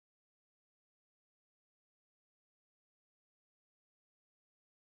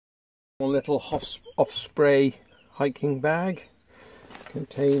One little off-spray hiking bag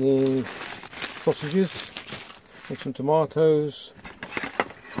containing sausages and some tomatoes,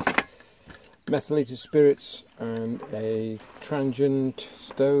 methylated spirits and a transient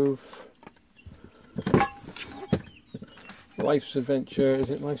stove. Life's Adventure,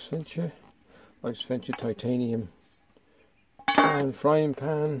 is it Life's Adventure? Life's Adventure titanium and frying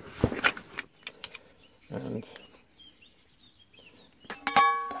pan and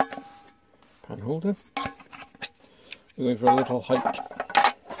pan holder. We're going for a little hike.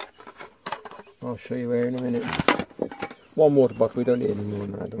 I'll show you where in a minute. One water bottle, we don't need any more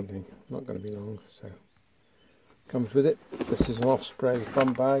than that, I don't think. Not going to be long, so comes with it. This is an off-spray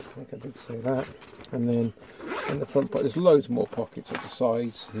bum bag, I think I did say that. And then in the front part, there's loads more pockets at the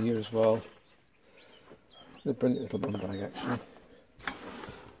sides here as well. It's a brilliant little bum bag actually.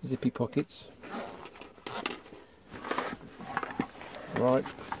 Zippy pockets. Right,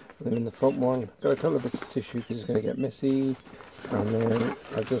 and then in the front one, got a couple of bits of tissue because it's going to get messy. And then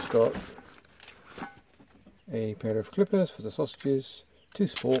I've just got a pair of clippers for the sausages, 2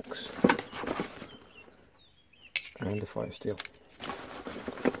 sporks, and a fire steel.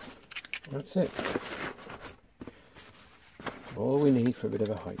 That's it. All we need for a bit of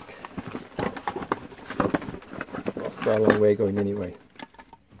a hike. Well, got a long way going anyway.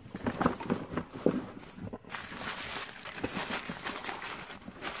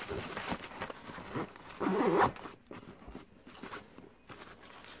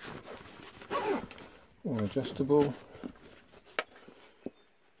 All adjustable.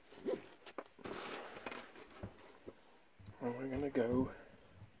 And we're going to go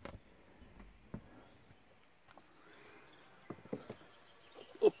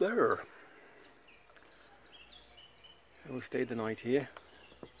up there. So we stayed the night here.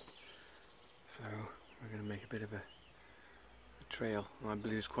 So we're going to make a bit of a trail. I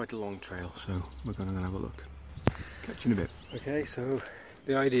believe it's quite a long trail, so we're going to have a look. Catch you in a bit. Okay, so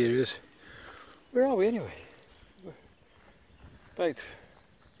the idea is, where are we anyway? About,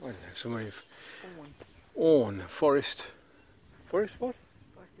 I don't know, somewhere in Aire, Forest. Forest what?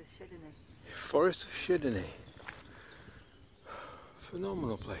 Forest of Chardonnay. Forest of Chardonnay.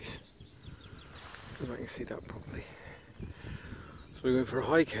 Phenomenal place. See if I can see that properly. So we're going for a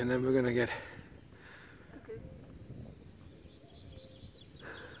hike and then we're going to get... Okay.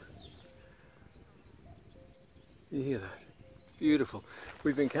 You hear that? Beautiful.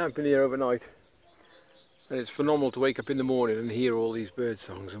 We've been camping here overnight. And it's phenomenal to wake up in the morning and hear all these bird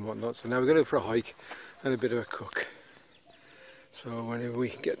songs and whatnot. So now we're going for a hike and a bit of a cook. So whenever we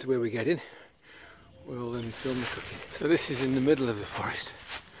get to where we're getting, we'll then film the cooking. So this is in the middle of the forest.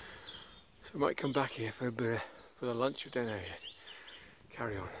 So we might come back here for a bit for the lunch. We don't know yet.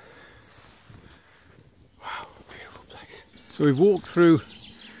 Carry on. Wow, beautiful place. So we've walked through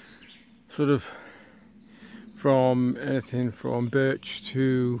sort of from anything from birch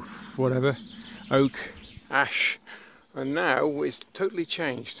to whatever, oak, ash, and now it's totally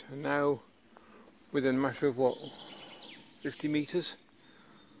changed. And now within a matter of what, 50 metres,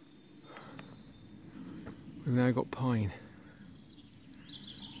 we've now got pine.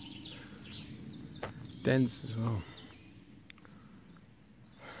 Dense as well.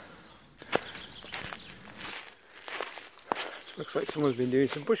 Looks like someone's been doing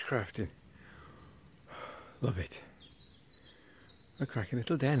some bushcrafting. Love it. A cracking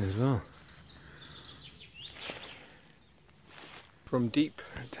little den as well. From deep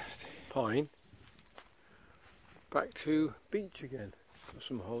fantastic pine back to beech again. Got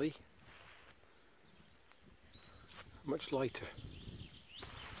some holly. Much lighter.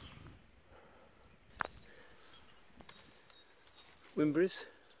 Wimberries.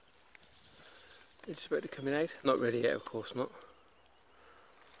 They're just about to coming out. Not ready yet, of course not.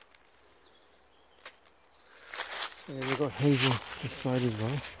 And then we've got hazel this side as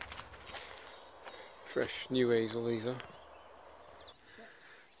well. Fresh new hazel these are.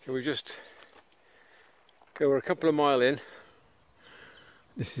 Okay, we're a couple of miles in.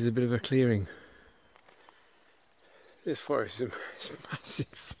 This is a bit of a clearing. This forest is massive.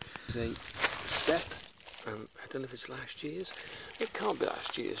 There's a step. I don't know if it's last year's. It can't be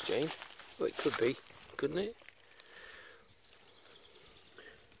last year's, Jane. Well, it could be, couldn't it?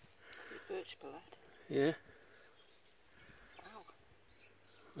 Birch pallet. Yeah. Wow.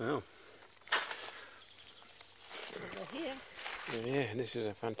 Wow. Over here. Yeah, and this is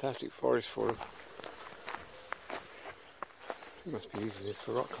a fantastic forest for them. You must be using this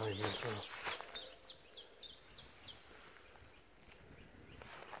for rock climbing as well.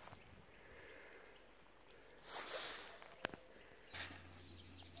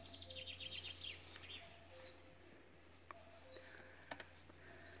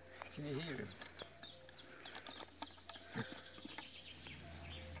 Can you hear him?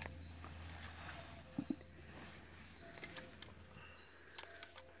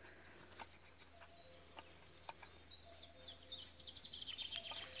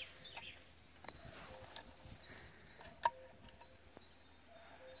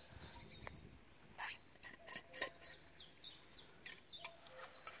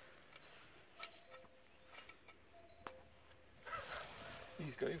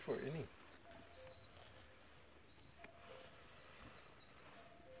 He's going for it, isn't he?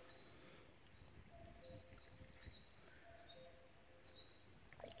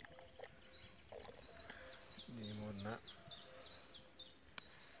 Need more than that.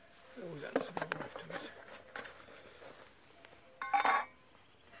 Oh, that's some more afterwards.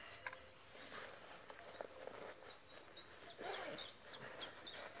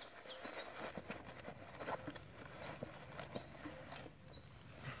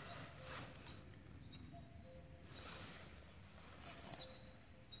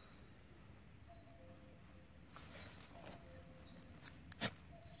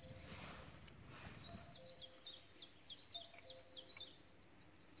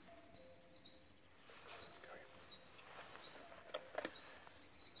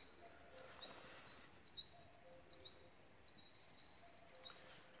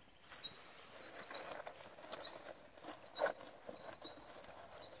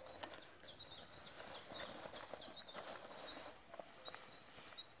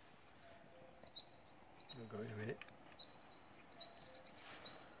 I'll go in a minute.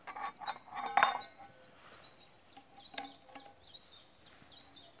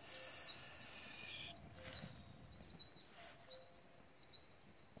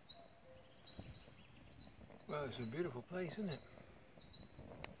 Well, it's a beautiful place, isn't it?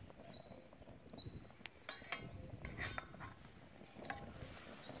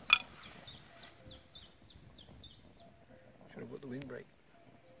 Should have put the windbreak.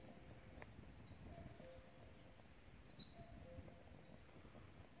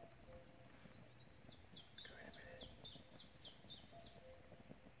 Go in a minute.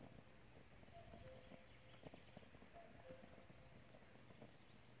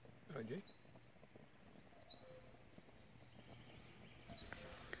 Behind you.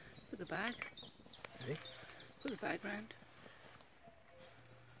 Put the bag. Hey? Put the bag round.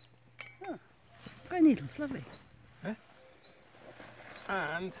 Oh, pine needles, lovely. Huh?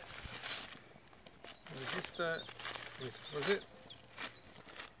 And just this was it.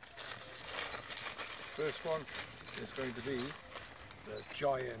 First one is going to be the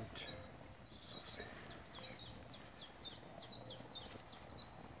giant sausage.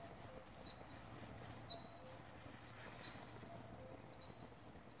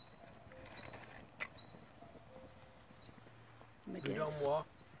 Boudin Noir.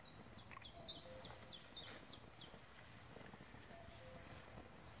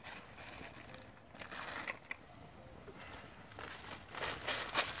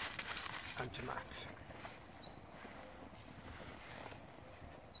 And tomato.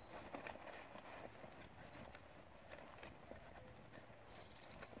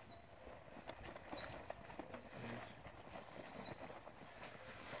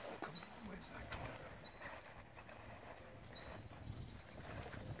 Where's that gone?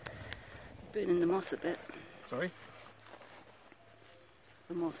 Burning the moss a bit. Sorry?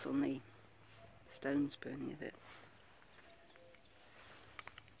 The moss on the stones burning a bit.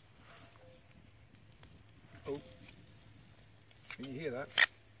 Oh, can you hear that?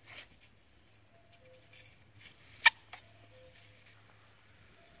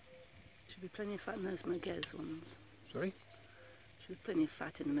 Should be plenty of fat in those merguez ones. Sorry? Should be plenty of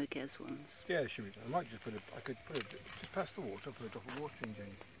fat in the merguez ones. Yeah, should we? I might just put I could put just past the water, put a drop of water in,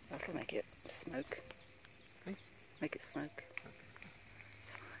 Jane. That'll make it smoke. Okay. Make it smoke.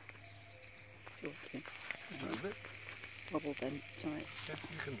 Sure, yeah. Just a little bit. Wobble then, it's alright. Yeah,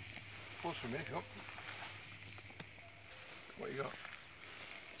 you can pause for a minute, up. What you got?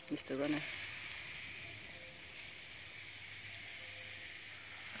 Mr. Runner.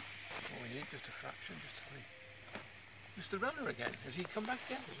 What we need, just a fraction, just a thing. Mr. Runner again. Has he come back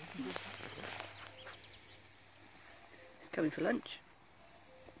again? He's coming for lunch.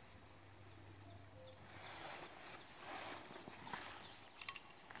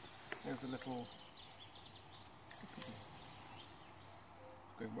 There's the little...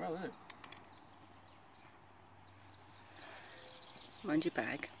 Going well, isn't it? Mind your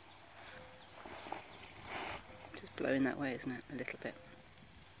bag. Just blowing that way, isn't it? A little bit.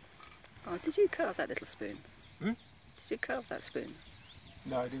 Oh, did you carve that little spoon? Hmm? Did you carve that spoon?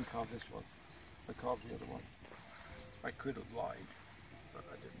 No, I didn't carve this one. I carved the other one. I could have lied, but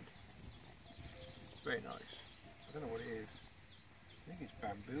I didn't. Very nice. I don't know what it is. I think it's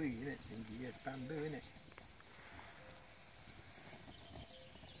bamboo, isn't it? Yeah, it's bamboo, isn't it?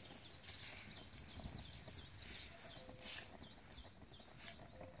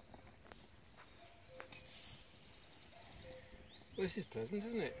 Well, this is pleasant,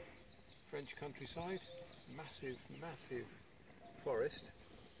 isn't it? French countryside, massive, massive forest.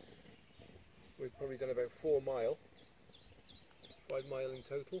 We've probably done about 4 mile, 5 mile in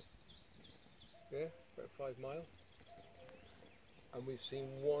total. Yeah, about 5 mile. And we've seen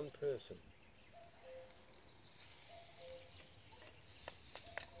one person.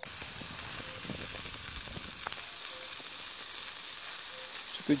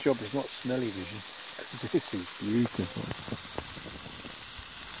 It's a good job it's not smelly vision, because this is beautiful.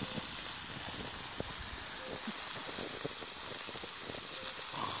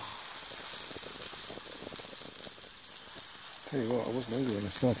 Tell you what, I wasn't hungry when I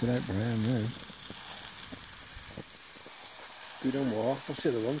started out, but I am now. Boudin Noir, what's the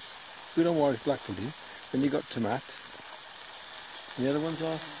other ones? Boudin Noir is black pudding. Then you got tomate. And the other ones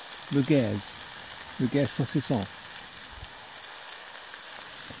are? Ruguez. Ruguez saucisson.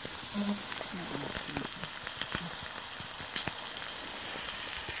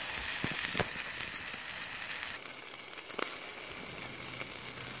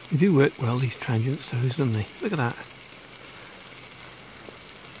 They do work well, these transients, those, don't they? Look at that.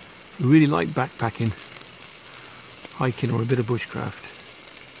 I really like backpacking, hiking or a bit of bushcraft.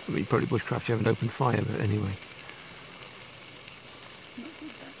 I mean, probably bushcraft you haven't opened fire, but anyway.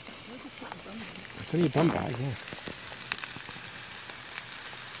 It's only a bum bag, yeah.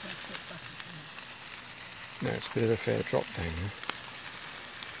 No, it's a bit of a fair drop down here.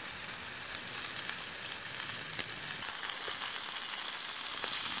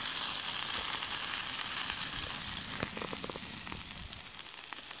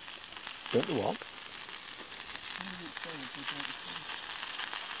 Don't know what?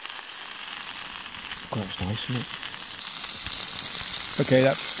 Oh, that's nice, isn't it? Okay,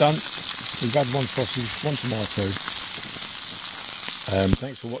 that's done. We've had one sausage, one tomato.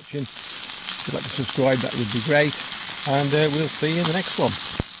 Thanks for watching. If you'd like to subscribe, that would be great. And we'll see you in the next one.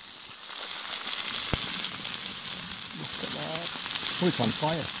 Look at that. Oh, it's on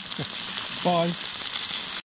fire. Bye.